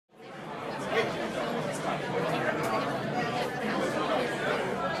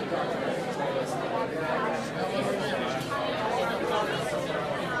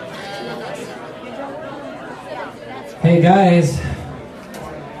Hey guys,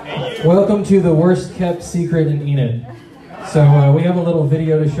 welcome to the worst kept secret in Enid. So we have a little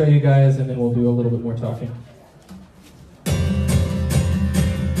video to show you guys and then we'll do a little bit more talking.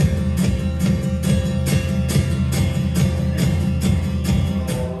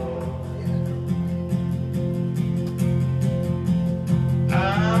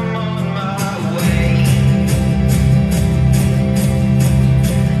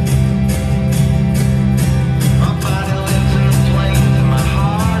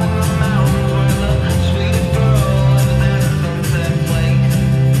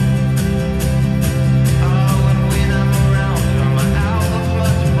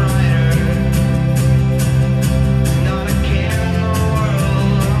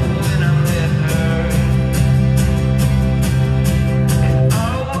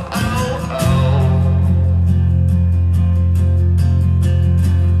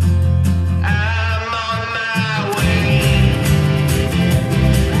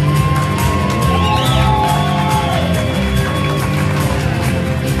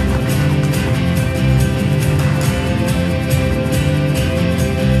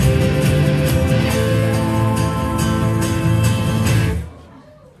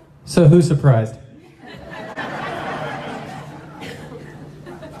 So who's surprised?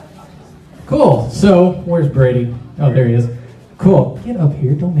 Cool, so where's Brady? Oh, there he is. Cool, get up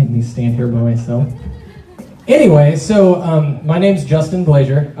here, don't make me stand here by myself. Anyway, so my name's Justin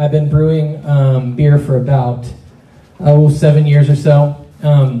Blazier. I've been brewing beer for about 7 years or so.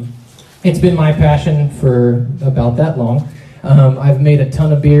 It's been my passion for about that long. I've made a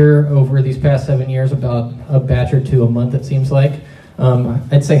ton of beer over these past 7 years, about a batch or two a month it seems like.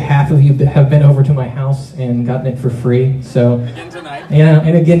 I'd say half of you have been over to my house and gotten it for free. So again tonight. Yeah,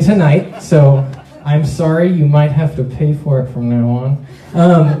 and again tonight. So I'm sorry, you might have to pay for it from now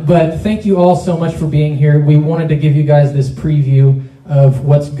on. But thank you all so much for being here. We wanted to give you guys this preview of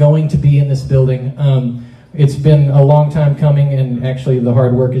what's going to be in this building. It's been a long time coming, and actually the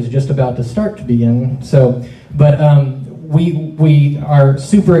hard work is just about to start to begin. So, but we are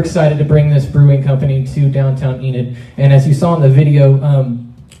super excited to bring this brewing company to downtown Enid. And as you saw in the video,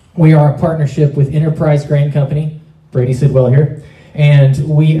 we are a partnership with Enterprise Grain Company, Brady Sidwell here, and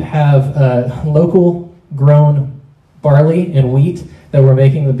we have local grown barley and wheat that we're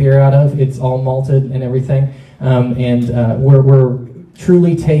making the beer out of. It's all malted and everything, and we're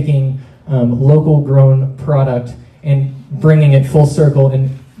truly taking local grown product and bringing it full circle,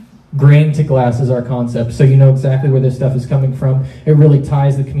 and grain to glass is our concept, so you know exactly where this stuff is coming from. It really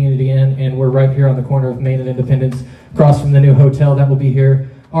ties the community in, and we're right here on the corner of Main and Independence, across from the new hotel that will be here.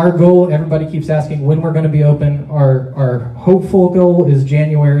 Our goal, everybody keeps asking when we're going to be open. Our hopeful goal is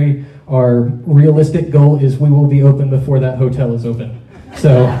January. Our realistic goal is we will be open before that hotel is open.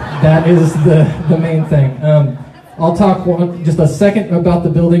 So that is the main thing. I'll talk just a second about the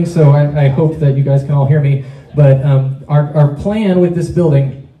building, so I hope that you guys can all hear me. But our plan with this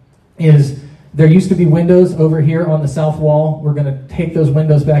building is there used to be windows over here on the south wall. We're going to take those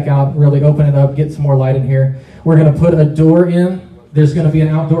windows back out, really open it up, get some more light in here. We're going to put a door in. There's going to be an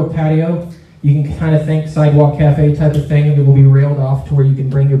outdoor patio. You can kind of think sidewalk cafe type of thing, and it will be railed off to where you can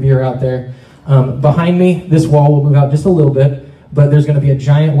bring your beer out there. Behind me, this wall will move out just a little bit, but there's going to be a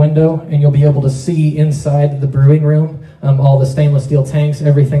giant window, and you'll be able to see inside the brewing room, all the stainless steel tanks,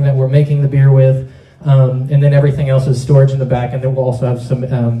 everything that we're making the beer with. And then everything else is storage in the back, and then we'll also have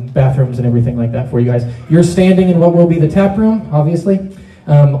some bathrooms and everything like that for you guys. You're standing in what will be the tap room, obviously.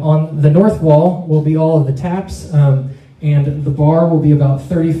 On the north wall will be all of the taps, and the bar will be about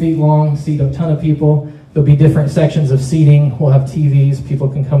 30 feet long, seat a ton of people. There'll be different sections of seating. We'll have TVs, people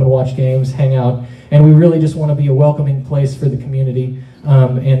can come and watch games, hang out, and we really just want to be a welcoming place for the community,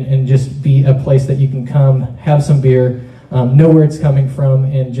 and just be a place that you can come, have some beer, know where it's coming from,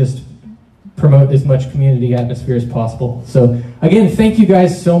 and just promote as much community atmosphere as possible. So again, thank you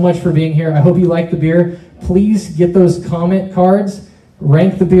guys so much for being here. I hope you like the beer. Please get those comment cards,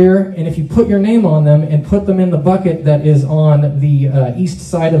 rank the beer, and if you put your name on them and put them in the bucket that is on the east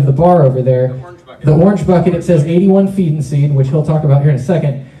side of the bar over there, the orange bucket, it says 81 Feed and Seed, which he'll talk about here in a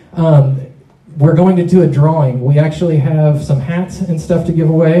second. We're going to do a drawing. We actually have some hats and stuff to give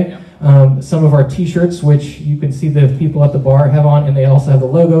away. Some of our t-shirts, which you can see the people at the bar have on, and they also have the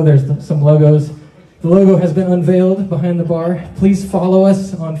logo. There's some logos. The logo has been unveiled behind the bar. Please follow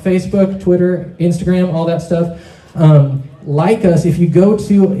us on Facebook, Twitter, Instagram, all that stuff. Like us. If you go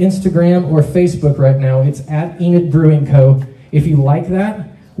to Instagram or Facebook right now, it's at Enid Brewing Co. If you like that,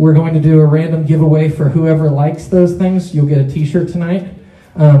 we're going to do a random giveaway for whoever likes those things. You'll get a t-shirt tonight.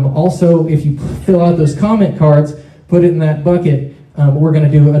 Also, if you fill out those comment cards, put it in that bucket. we're going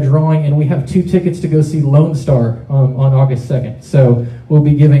to do a drawing, and we have 2 tickets to go see Lone Star on August 2nd. So we'll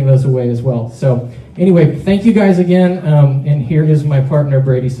be giving those away as well. So anyway, thank you guys again, and here is my partner,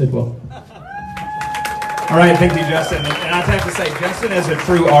 Brady Sidwell. All right, thank you, Justin. And I have to say, Justin is a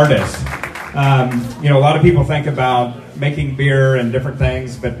true artist. You know, a lot of people think about making beer and different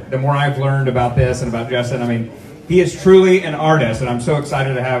things, but the more I've learned about this and about Justin, I mean, he is truly an artist, and I'm so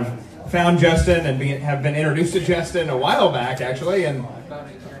excited to have found Justin and have been introduced to Justin a while back, actually, and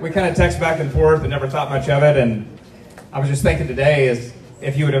we kind of text back and forth and never thought much of it. And I was just thinking today, is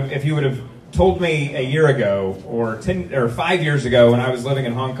if you would have told me a year ago, or 5 years ago when I was living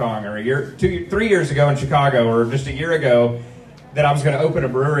in Hong Kong, or 3 years ago in Chicago, or just a year ago, that I was going to open a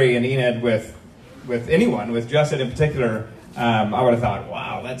brewery in Enid with anyone, with Justin in particular, I would have thought,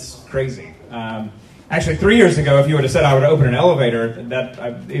 wow, that's crazy. Actually, 3 years ago, if you would have said I would open an elevator,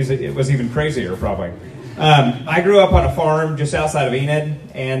 it was even crazier, probably. I grew up on a farm just outside of Enid,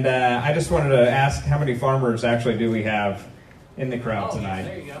 and I just wanted to ask, how many farmers actually do we have in the crowd tonight?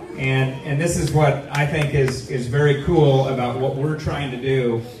 There you go. And this is what I think is very cool about what we're trying to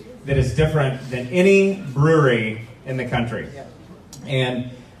do that is different than any brewery in the country. And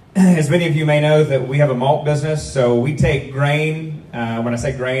as many of you may know, that we have a malt business, so we take grain. When I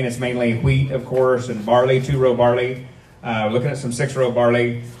say grain, it's mainly wheat, of course, and barley, 2-row barley. Looking at some 6-row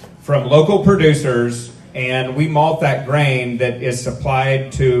barley from local producers, and we malt that grain that is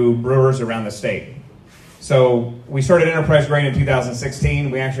supplied to brewers around the state. So we started Enterprise Grain in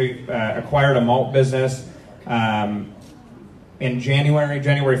 2016. We actually acquired a malt business in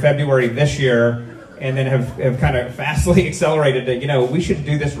January, February this year, and then have kind of fastly accelerated to, you know, we should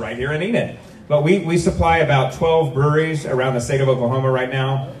do this right here in Enid. But we supply about 12 breweries around the state of Oklahoma right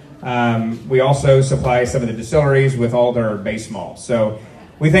now. We also supply some of the distilleries with all their base malts. So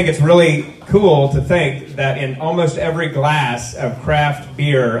we think it's really cool to think that in almost every glass of craft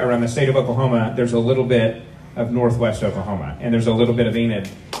beer around the state of Oklahoma, there's a little bit of Northwest Oklahoma, and there's a little bit of Enid,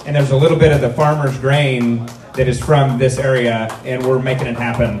 and there's a little bit of the farmer's grain that is from this area, and we're making it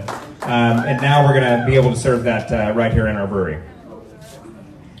happen. And now we're going to be able to serve that right here in our brewery.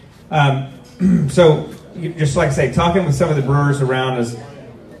 So, just like I say, talking with some of the brewers around us,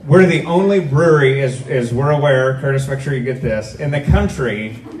 we're the only brewery, as we're aware, Curtis, make sure you get this, in the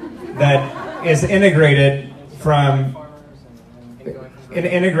country that is integrated from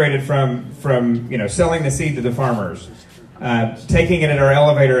you know, selling the seed to the farmers, taking it at our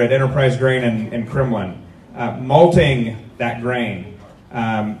elevator at Enterprise Grain in Kremlin, malting that grain,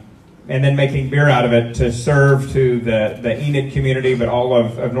 and then making beer out of it to serve to the Enid community, but all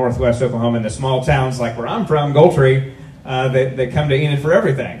of Northwest Oklahoma and the small towns like where I'm from, Goldtree, that come to Enid for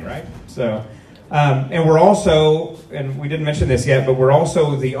everything, right? So, and we're also, and we didn't mention this yet, but we're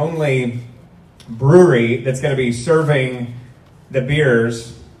also the only brewery that's going to be serving the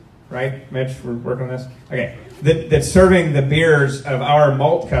beers, right, Mitch? We're working on this? Okay. That's serving the beers of our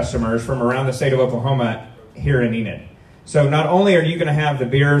malt customers from around the state of Oklahoma here in Enid. So not only are you going to have the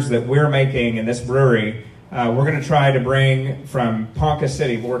beers that we're making in this brewery, we're going to try to bring from Ponca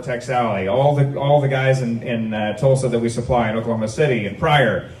City, Vortex Alley, all the guys in Tulsa that we supply in Oklahoma City and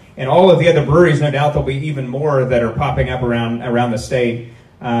Pryor, and all of the other breweries. No doubt there'll be even more that are popping up around the state.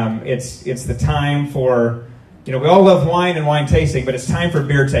 It's the time for, you know, we all love wine and wine tasting, but it's time for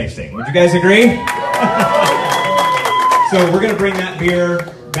beer tasting. Would you guys agree? So we're going to bring that beer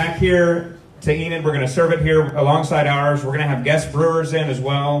back here to Enid. We're going to serve it here alongside ours. We're going to have guest brewers in as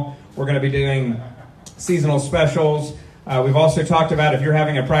well. We're going to be doing seasonal specials. We've also talked about if you're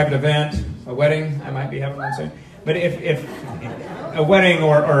having a private event, a wedding, I might be having one soon, but if a wedding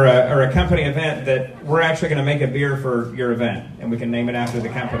or a company event, that we're actually going to make a beer for your event, and we can name it after the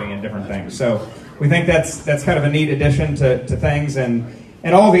company and different things. So we think that's kind of a neat addition to things, and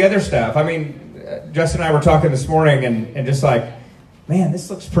all the other stuff. I mean, Justin and I were talking this morning, and just like, man, this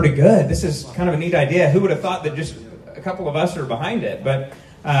looks pretty good. This is kind of a neat idea. Who would have thought that just a couple of us are behind it? But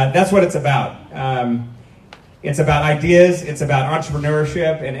that's what it's about. It's about ideas. It's about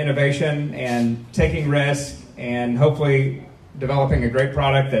entrepreneurship and innovation and taking risks and hopefully developing a great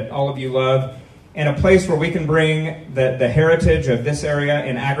product that all of you love, and a place where we can bring the heritage of this area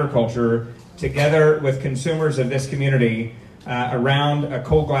in agriculture together with consumers of this community around a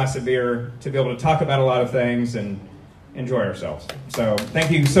cold glass of beer to be able to talk about a lot of things and enjoy ourselves. So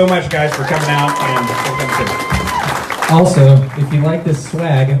thank you so much, guys, for coming out, and also, if you like this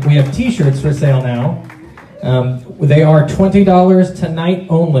swag, we have t-shirts for sale now. They are $20 tonight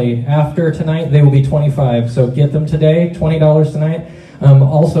only. After tonight, they will be $25. So get them today, $20 tonight.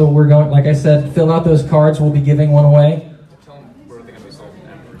 Also, we're going, like I said, fill out those cards. We'll be giving one away.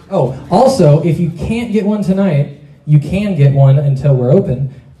 Oh, also, if you can't get one tonight, you can get one until we're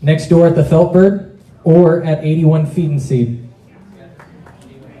open, next door at the Feltbird or at 81 Feed and Seed.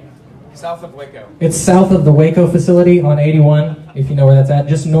 South of Waco. It's south of the Waco facility on 81, if you know where that's at,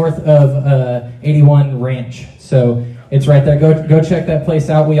 just north of 81 Ranch. So it's right there. Go check that place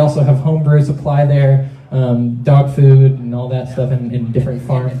out. We also have homebrew supply there, dog food and all that stuff in different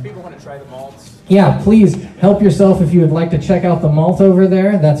farms. If people want to try the malts. Yeah, please help yourself if you would like to check out the malt over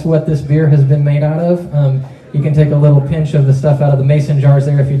there. That's what this beer has been made out of. You can take a little pinch of the stuff out of the mason jars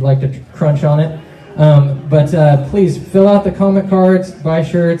there if you'd like to crunch on it. But please fill out the comment cards, buy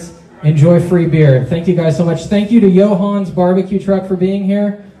shirts, enjoy free beer. Thank you guys so much. Thank you to Johan's Barbecue Truck for being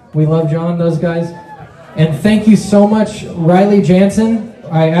here. We love John, those guys. And thank you so much, Riley Jansen.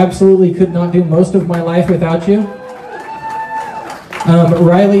 I absolutely could not do most of my life without you.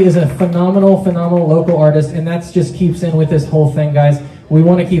 Riley is a phenomenal local artist, and that just keeps in with this whole thing, guys. We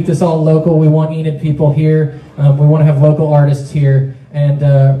want to keep this all local. We want Enid people here. We want to have local artists here. And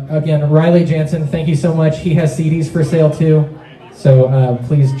again, Riley Jansen, thank you so much. He has CDs for sale too. So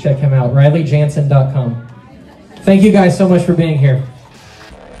please check him out, RileyJansen.com. Thank you guys so much for being here.